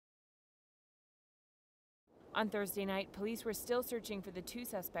On Thursday night, police were still searching for the two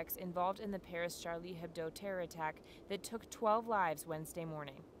suspects involved in the Paris Charlie Hebdo terror attack that took 12 lives Wednesday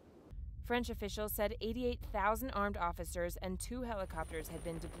morning. French officials said 88,000 armed officers and 2 helicopters had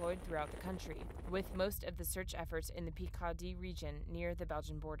been deployed throughout the country, with most of the search efforts in the Picardy region near the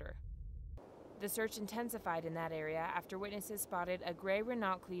Belgian border. The search intensified in that area after witnesses spotted a gray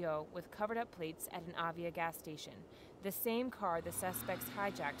Renault Clio with covered-up plates at an Avia gas station, the same car the suspects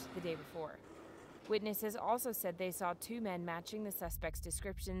hijacked the day before. Witnesses also said they saw 2 men matching the suspects'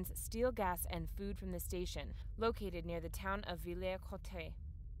 descriptions steal gas and food from the station, located near the town of Villers-Cotteret.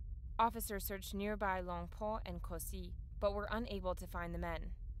 Officers searched nearby Longpont and Cossy, but were unable to find the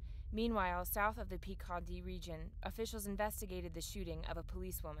men. Meanwhile, south of the Picardy region, officials investigated the shooting of a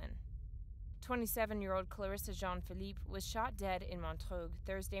policewoman. 27-year-old Clarissa Jean-Philippe was shot dead in Montreux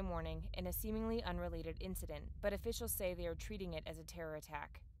Thursday morning in a seemingly unrelated incident, but officials say they are treating it as a terror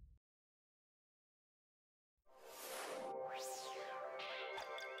attack.